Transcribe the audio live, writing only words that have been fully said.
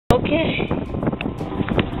Okay.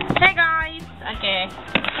 Hey guys! Okay.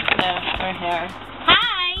 So, we're here.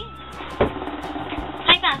 Hi!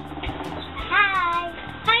 Hi ka! Hi!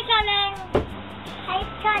 Hi, Chaleng! Hi,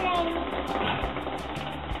 Colin.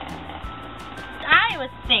 I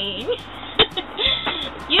was saying,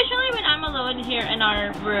 usually when I'm alone here in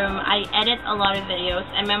our room, I edit a lot of videos,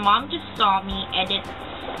 and my mom just saw me edit.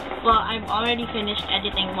 Well, I've already finished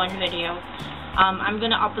editing one video. I'm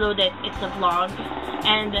gonna upload it. It's a vlog,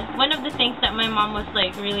 and one of the things that my mom was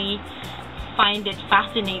like really find it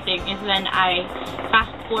fascinating is when I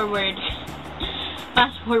fast forward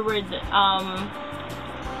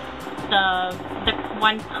the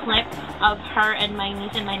one clip of her and my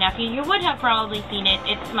niece and my nephew. You would have probably seen it.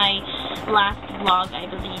 It's my last vlog, I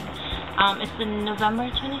believe. It's the November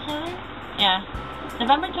 27th? Yeah.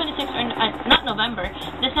 November 26th, or not November,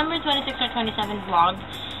 December 26th or 27th vlog.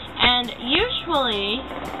 And usually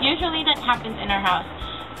that happens in our house.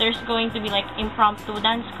 There's going to be like impromptu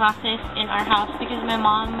dance classes in our house because my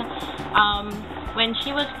mom, when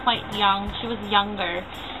she was quite young, she was younger,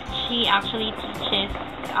 she actually teaches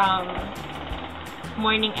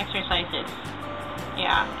morning exercises.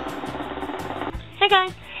 Yeah. Hey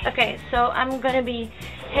guys! Okay, so I'm gonna be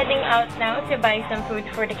heading out now to buy some food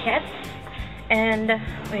for the kids. And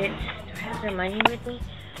wait, do I have the money with me?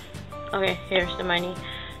 Okay, here's the money.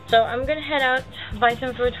 So I'm gonna head out, buy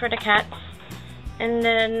some food for the cats, and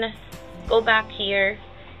then go back here,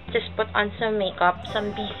 just put on some makeup,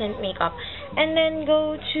 some decent makeup, and then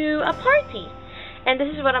go to a party. And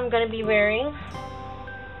this is what I'm gonna be wearing.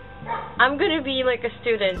 I'm gonna be like a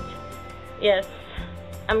student. Yes,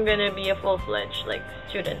 I'm gonna be a full-fledged like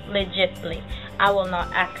student, legitly. I will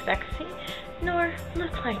not act sexy, nor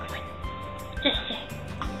look like one. Just say.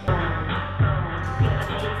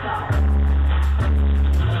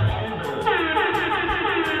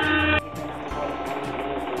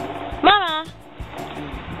 Mama!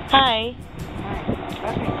 Hi!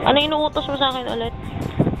 Ano inuutos mo sa akin ulit?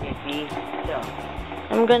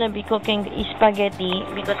 I'm gonna be cooking the spaghetti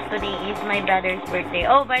because today is my brother's birthday.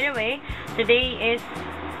 Oh, by the way, today is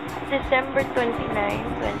December 29,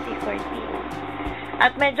 2014.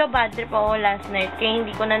 At medyo bad trip ako last night kaya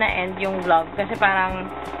hindi ko na na-end yung vlog kasi parang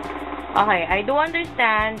okay, I do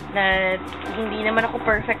understand that hindi naman ako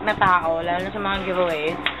perfect na tao, lalo na sa mga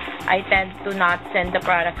giveaways. I tend to not send the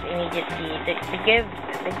products immediately, the gift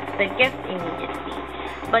immediately.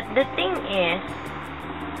 But the thing is,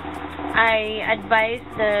 I advise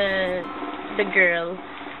the girl,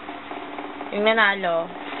 yung nanalo,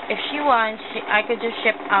 if she wants, I could just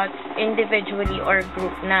ship out individually or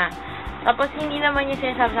group na. Tapos hindi naman yung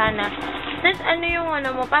sinasabi sana, sis, ano yung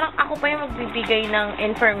ano mo, parang ako pa yung magbibigay ng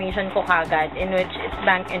information ko kagad, in which it's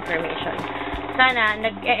bank information. Sana,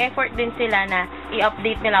 nag-e-effort din sila na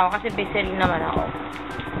i-update nila ako kasi busy rin naman ako.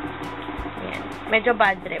 Yan. Medyo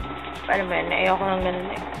bad trip. Paano ba yan? Ayoko lang ganun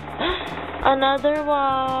eh. Another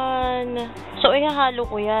one! So, ihahalo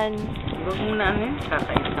ko yan. Huwag mo na ano yun?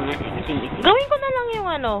 Gawin ko na lang yung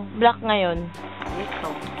ano, black ngayon. Ito.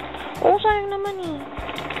 Oo, sayang naman eh.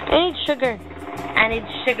 I need sugar. I need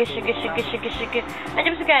sugar.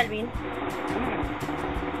 Andiyan ba si Calvin?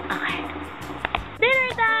 Okay.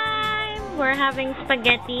 Dinner time! We're having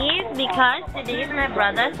spaghetti because today is my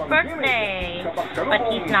brother's birthday. But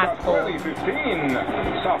he's not home.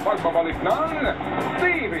 Sa pagbabalik ng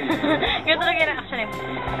TV. Yun talaga yung reaction eh.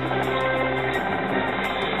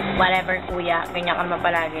 Whatever, kuya. Ganyan ka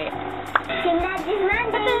mapalagi.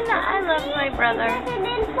 But then, I love my brother.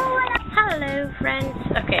 Hello, friends.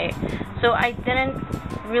 Okay, so I didn't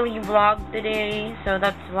really vlog today, so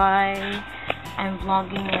that's why I'm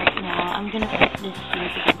vlogging right now. I'm gonna put this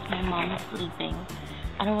here because my mom is sleeping.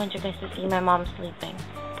 I don't want you guys to see my mom sleeping.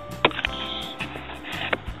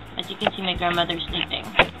 As you can see, my grandmother sleeping.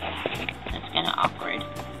 That's kind of awkward.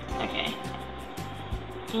 Okay.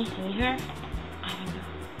 Can you see her? I don't know.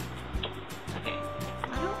 Okay.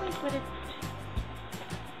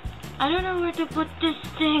 I don't know where to put this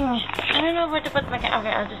thing. I don't know where to put my camera. Okay,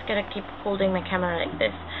 I'm just gonna keep holding my camera like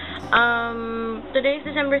this. Today is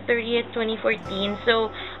December 30th, 2014. So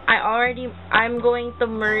I'm going to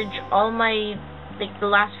merge all my like the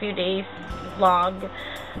last few days vlog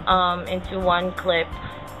into one clip,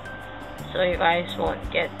 so you guys won't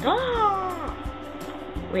get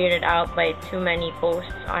weirded out by too many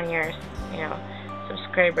posts on your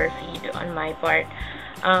subscriber feed on my part,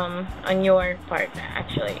 on your part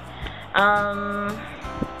actually.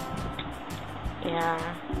 Yeah,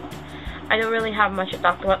 I don't really have much to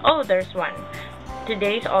talk about. Oh, there's one.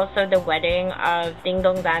 Today's also the wedding of Ding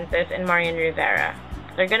Dong Dantes and Marian Rivera.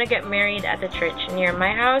 They're gonna get married at the church near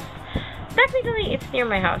my house. Technically, it's near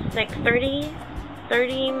my house. It's like 30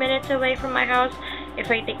 30 minutes away from my house. If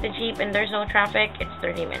I take the Jeep and there's no traffic, it's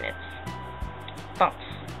 30 minutes. Tops.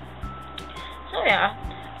 So yeah,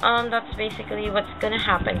 that's basically what's gonna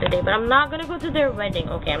happen today. But I'm not gonna go to their wedding,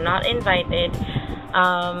 okay? I'm not invited.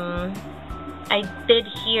 I did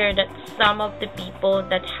hear that some of the people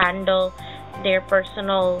that handle their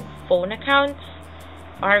personal phone accounts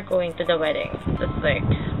are going to the wedding. That's like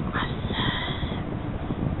awesome.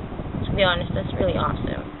 To be honest, that's really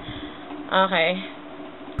awesome. Okay.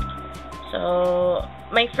 So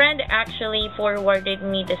my friend actually forwarded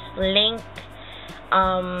me this link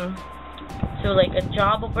to like a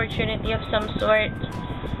job opportunity of some sort.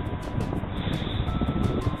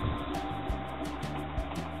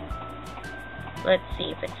 Let's see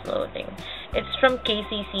if it's loading. It's from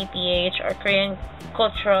KCCPH, or Korean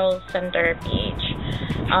Cultural Center PH.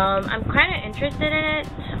 I'm kind of interested in it,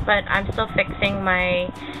 but I'm still fixing my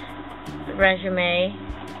resume.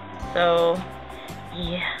 So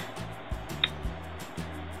yeah,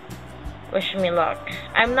 wish me luck.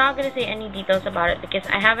 I'm not gonna say any details about it because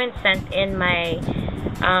I haven't sent in my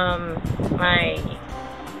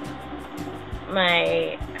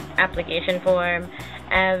my application form.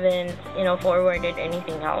 I haven't, you know, forwarded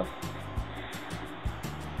anything else.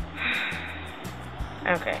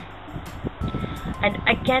 Okay.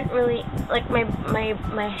 I can't really, like,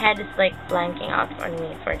 my head is like blanking out on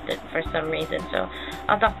me for some reason. So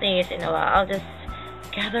I'll talk to you in a while. I'll just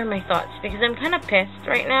gather my thoughts because I'm kind of pissed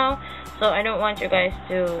right now. So I don't want you guys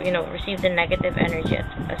to, you know, receive the negative energy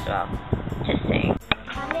as well. Just saying.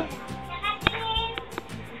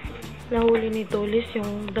 Nahuli ni Tolis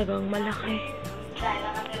yung dagang malaki.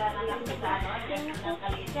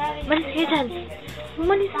 Malis kayo dyan!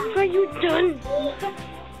 Malis kayo dyan!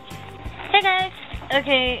 Hey guys!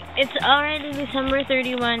 Okay, it's already December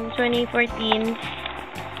 31, 2014.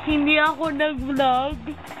 Hindi ako nag-vlog.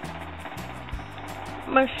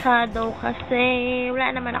 Masyado kasi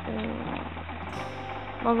wala naman akong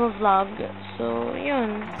mag-vlog. So,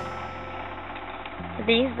 yun.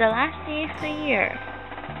 Today is the last day of the year.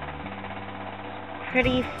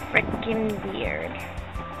 Pretty freaking weird.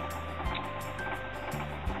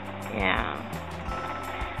 Yeah.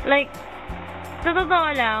 Like, sa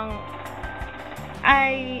totoo lang,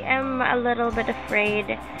 I am a little bit afraid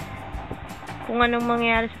kung anong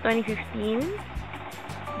mangyari sa 2015.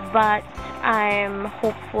 But I'm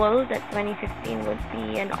hopeful that 2015 would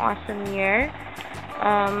be an awesome year.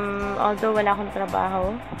 Although wala akong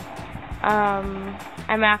trabaho.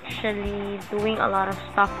 I'm actually doing a lot of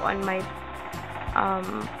stuff on my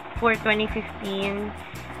for 2015,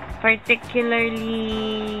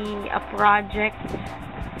 particularly a project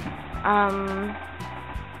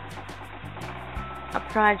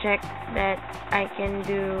that I can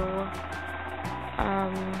do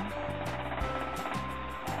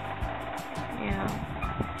yeah.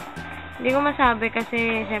 Hindi ko masabi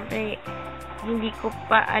kasi syempre hindi ko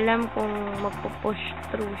pa alam kung magpo-push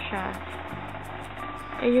through siya.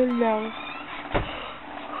 Ayun lang.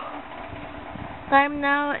 Time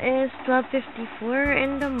now is 12:54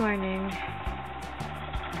 in the morning.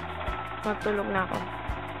 Matulog na ako.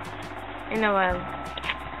 In a while.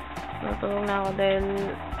 Matulog na ako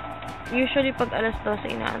dahil usually pag alas 12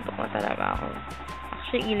 inaantok na talaga ako.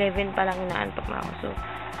 Actually 11 pa lang inaantok na ako. So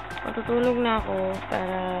matutulog na ako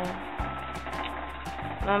para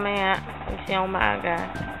mamaya gising ako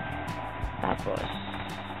maaga. Tapos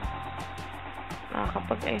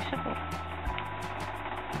makakapag-ayos ako.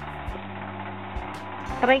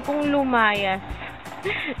 Try kong lumayas.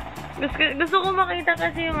 gusto ko makita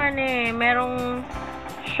kasi yung merong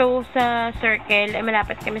show sa Circle.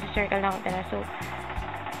 Malapit kami sa Circle na ako tala. So,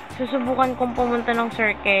 susubukan kong pumunta ng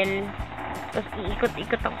Circle. Tapos,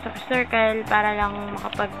 iikot-ikot ako sa Circle para lang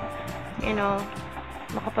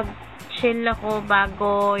makapag-chill ako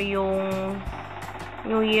bago yung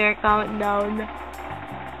New Year countdown.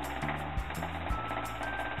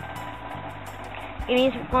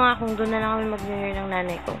 Iniisip ko nga kung doon na lang kami mag-New Year ng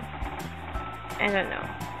nanay ko. I don't know.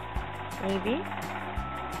 Maybe?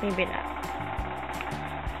 Maybe not.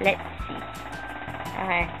 Let's see.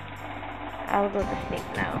 Okay. I'll go to sleep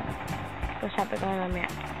now. Kasabi ko na mamaya.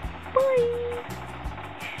 Bye!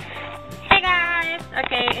 Hey guys!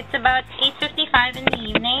 Okay, it's about 8:55 in the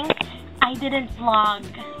evening. I didn't vlog,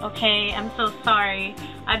 okay? I'm so sorry.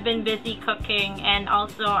 I've been busy cooking and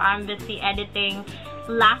also I'm busy editing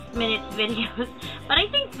last-minute videos. But I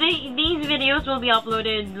think these videos will be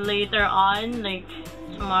uploaded later on, like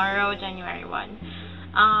tomorrow, January 1.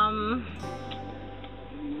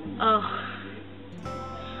 Oh,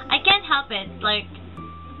 I can't help it. Like,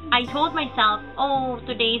 I told myself, oh,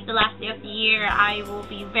 today is the last day of the year. I will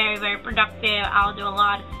be very, very productive. I'll do a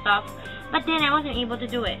lot of stuff But then I wasn't able to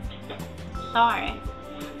do it. Sorry.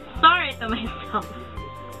 Sorry to myself.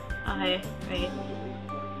 Okay, wait.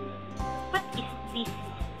 What is this?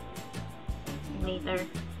 Later.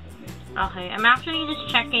 Okay, I'm actually just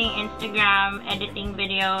checking Instagram, editing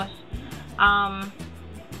videos,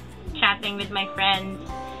 chatting with my friends,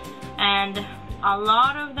 and a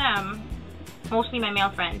lot of them, mostly my male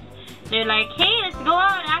friends, they're like, hey, let's go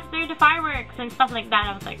out after the fireworks and stuff like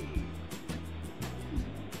that. I was like,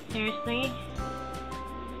 seriously?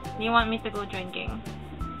 Do you want me to go drinking?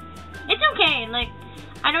 It's okay, like,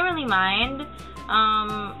 I don't really mind.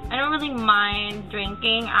 I don't really mind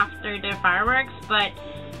drinking after the fireworks, but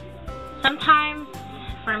sometimes,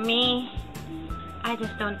 for me, I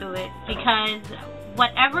just don't do it. Because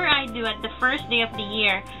whatever I do at the first day of the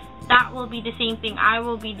year, that will be the same thing I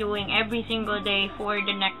will be doing every single day for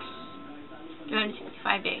the next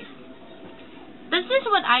 365 days. This is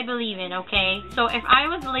what I believe in, okay? So if I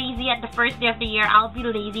was lazy at the first day of the year, I'll be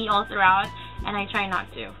lazy all throughout, and I try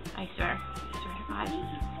not to. I swear. I swear to God.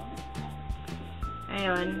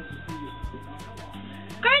 Ayun.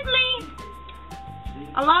 Currently,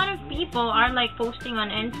 a lot of people are like posting on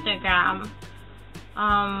Instagram,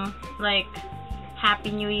 like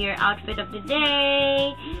Happy New Year outfit of the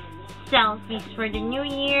day, selfies for the new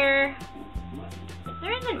year.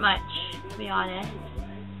 There isn't much, to be honest,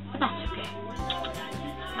 but that's okay.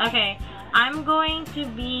 Okay, I'm going to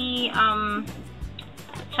be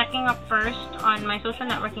checking up first on my social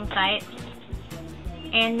networking site,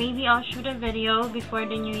 and maybe I'll shoot a video before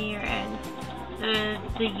the new year ends,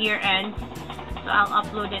 the year ends. So I'll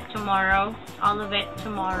upload it tomorrow, all of it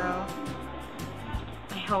tomorrow.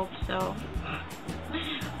 I hope so.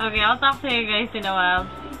 Okay, I'll talk to you guys in a while.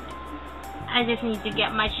 I just need to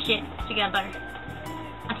get my shit together.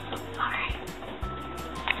 I'm so sorry.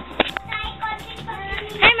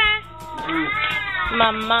 Hey, Ma!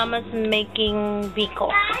 My mama's making biko.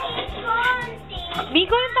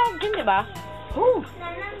 Biko yung tawag dyan, diba? Ooh.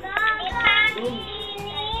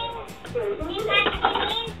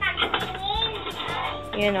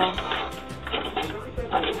 You know,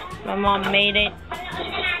 my mom made it,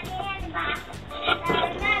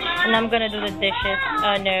 and I'm gonna do the dishes.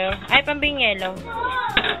 Oh no, ay pambing yelo.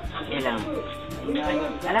 Ilang.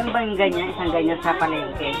 Alam ba yung ganyan, isang ganyan sa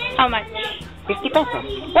palengke? How much? 50 pesos.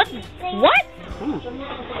 What? What?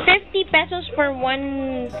 50 pesos for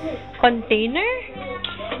one container?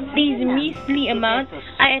 These measly amounts.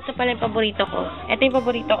 Ay, ito pala yung paborito ko. Ito yung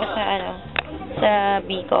paborito ko sa sa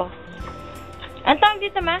biko. Ang tawag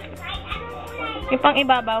dito, Ma? Yung pang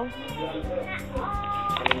ibabaw.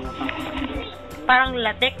 Parang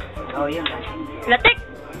latik. Oh, yun. Latik!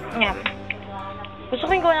 Yeah. Gusto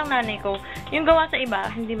ko yung gawa ng nanay ko. Yung gawa sa iba,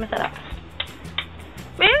 hindi masarap.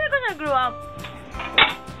 Maybe ko na-grow up.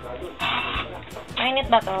 Mainit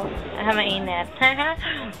ba to? Mainit.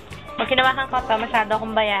 Pag kinawakan ko pa, masyado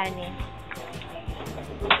akong bayani.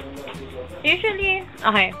 Usually,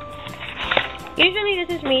 okay. Usually,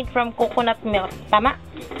 this is made from coconut milk. Tama?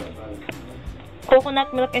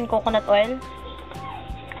 Coconut milk and coconut oil.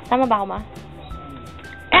 Tama ba ako, Ma?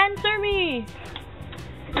 Answer me!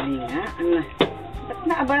 Hindi nga.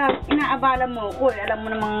 Ba't inaabala mo ko? Alam mo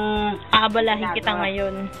namang... Aabalahin kita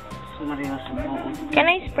ngayon. Sumaryoso mo. Can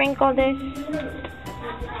I sprinkle this?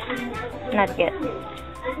 Not yet.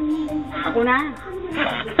 Ako na.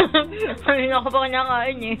 Hindi na ako pa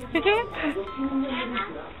kanyakain eh.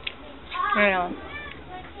 Ano?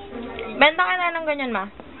 Benta ka na ng ganyan, Ma?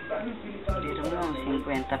 Dito mo,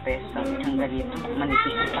 50 pesos. Isang ganito.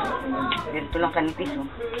 Manipis. Ganito lang kanipis, oh.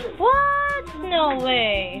 What? No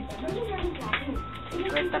way.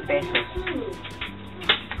 50 pesos.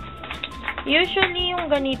 Usually, yung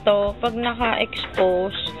ganito, pag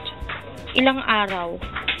naka-exposed, ilang araw?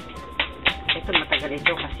 Ito, matagal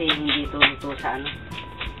ito kasi hindi ito luto sa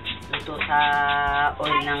luto sa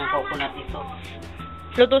oil ng coconut ito.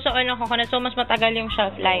 Luto sa oil ng coconut, so mas matagal yung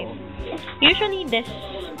shelf life. Usually, this,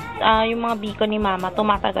 yung mga biko ni Mama,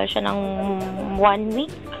 tumatagal siya ng 1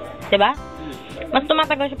 week. Diba? Mas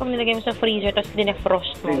tumatagal siya pag nilagay mo sa freezer, tapos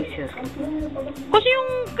dinefrost mo. Kasi yung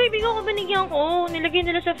kaibigan ko binigyan ko, nilagay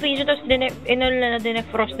nila sa freezer, tapos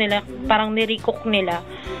dinefrost nila, parang nirecook nila.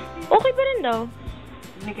 Okay pa rin daw.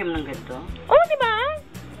 Binigyan mo ng ganito? Oo, diba?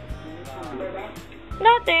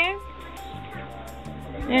 Dati.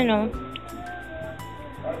 Yan o.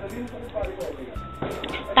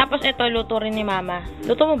 Tapos ito, luto rin ni Mama.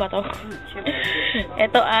 Luto mo ba to?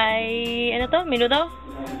 Ito ay, ano to? Menudo?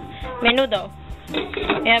 Menudo.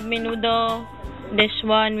 We have menudo. This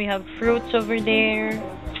one, we have fruits over there.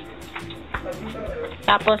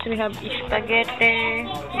 Tapos we have spaghetti.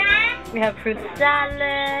 We have fruit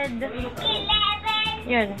salad.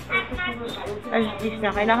 Yan. Alas 10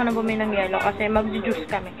 na. Kailangan na bumili ng yelo kasi mag-juice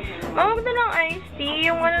kami. Huwag na lang iced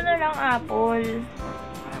tea. Yung ano na lang, apple.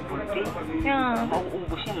 Apple tea? Yeah.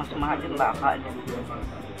 Mauubos siya. Mas mahal yung baka.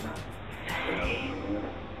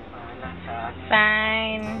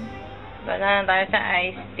 Fine. Bala na tayo sa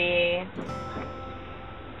iced tea.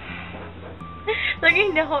 Lagi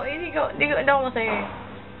hindi ako masaya eh.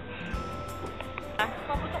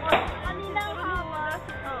 Paputok ka. Kanina haba.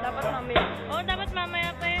 Dapat mamaya. Oh, dapat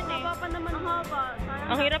mamaya pa yun eh. Haba pa naman haba.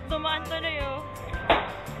 Ang hirap dumaan tuloy oh.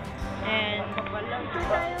 And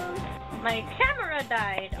my camera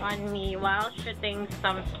died on me while shooting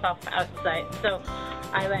some stuff outside. So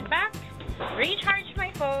I went back, recharged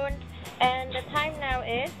my phone, and the time now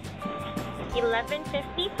is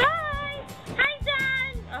 11:55. Hi,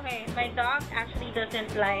 Dan! Okay, my dog actually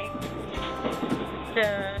doesn't like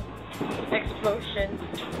the explosion.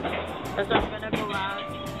 So I'm gonna go out.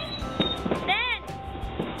 Dan!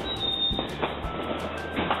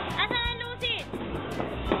 Asan Lucy?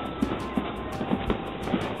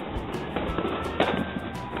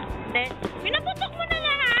 Dan, pinaputok mo na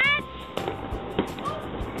lahat!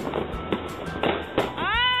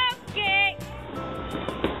 Okay!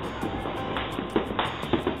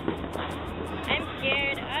 I'm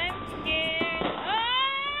scared. I'm scared.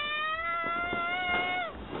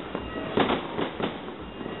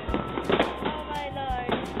 Oh my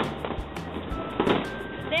Lord.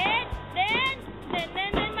 Then,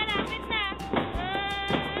 malapit na.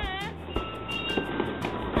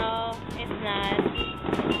 No, it's not.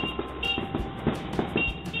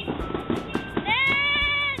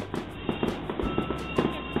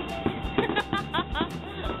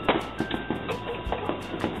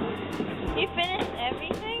 You finished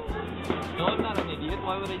everything? No, I'm not an idiot.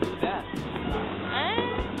 Why would I do that?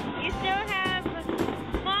 You still have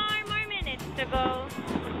 4 more minutes to go.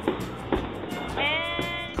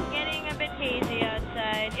 And it's getting a bit hazy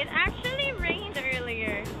outside. It actually rained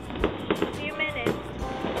earlier. A few minutes.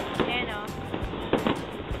 You know.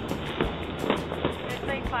 There's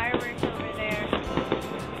like fireworks over there.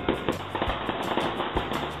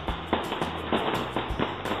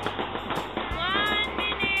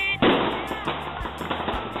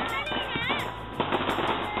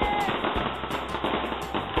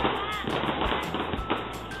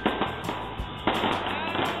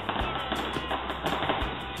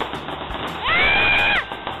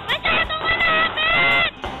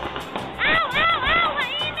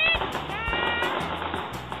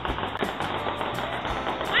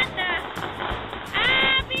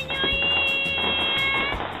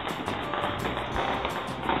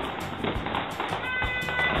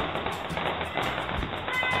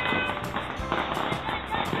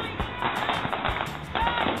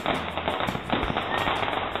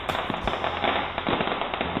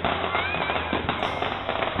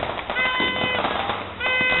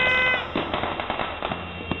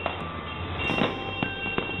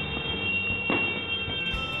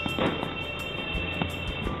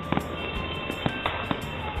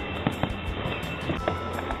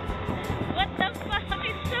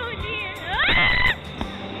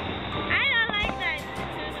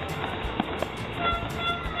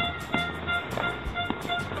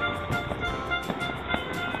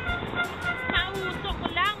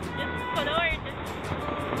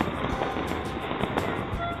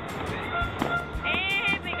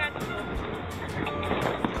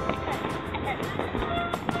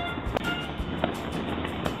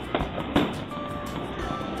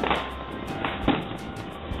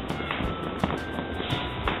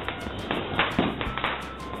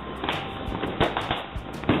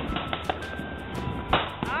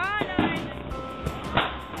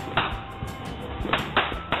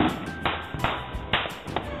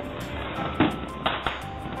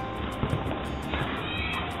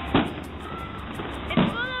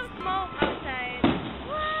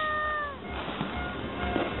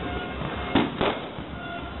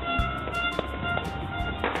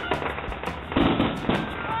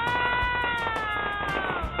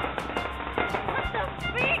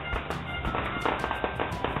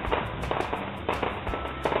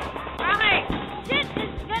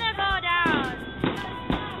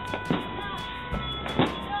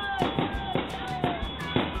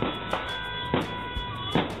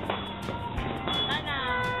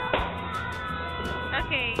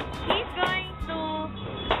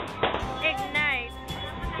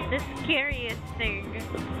 the scariest thing.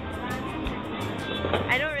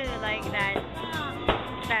 I don't really like that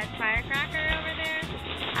firecracker over there.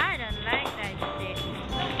 I don't like that shit.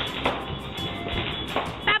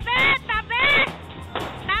 Stop it! Stop it!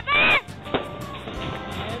 Stop it!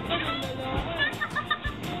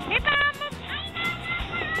 Ipamot!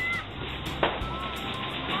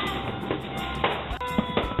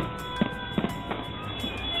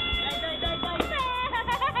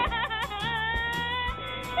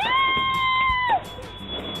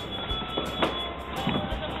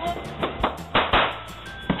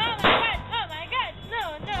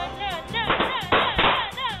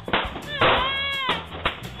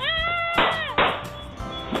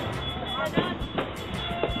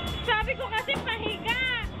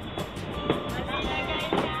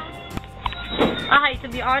 why. To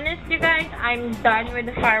be honest, you guys, I'm done with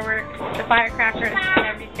the fireworks, the firecrackers, and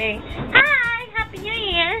everything. Hi! Happy New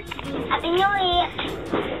Year! Happy New Year!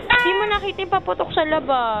 Hindi mo nakita yung paputok sa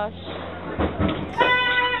labas.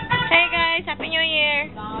 Hey guys, Happy New Year!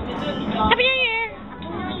 Happy New Year!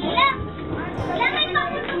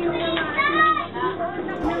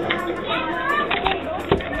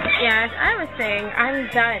 Yes, I was saying, I'm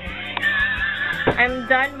done. I'm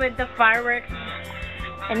done with the fireworks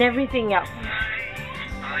and everything else.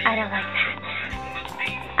 I don't like that.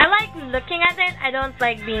 I like looking at it, I don't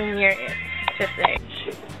like being near it, to say.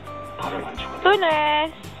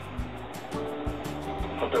 Tunes!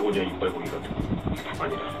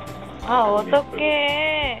 Oh, it's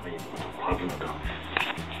okay.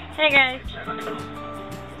 Hey guys.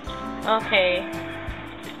 Okay.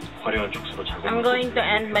 I'm going to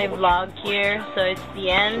end my vlog here. So it's the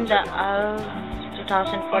end of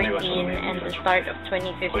 2014 and the start of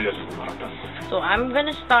 2015. So I'm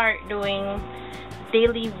gonna start doing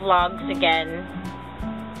daily vlogs again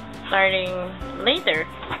starting later.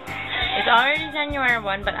 It's already January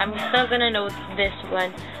 1, but I'm still gonna note this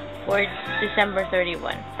one for December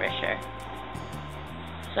 31 for sure.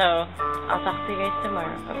 So I'll talk to you guys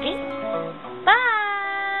tomorrow, okay? Bye!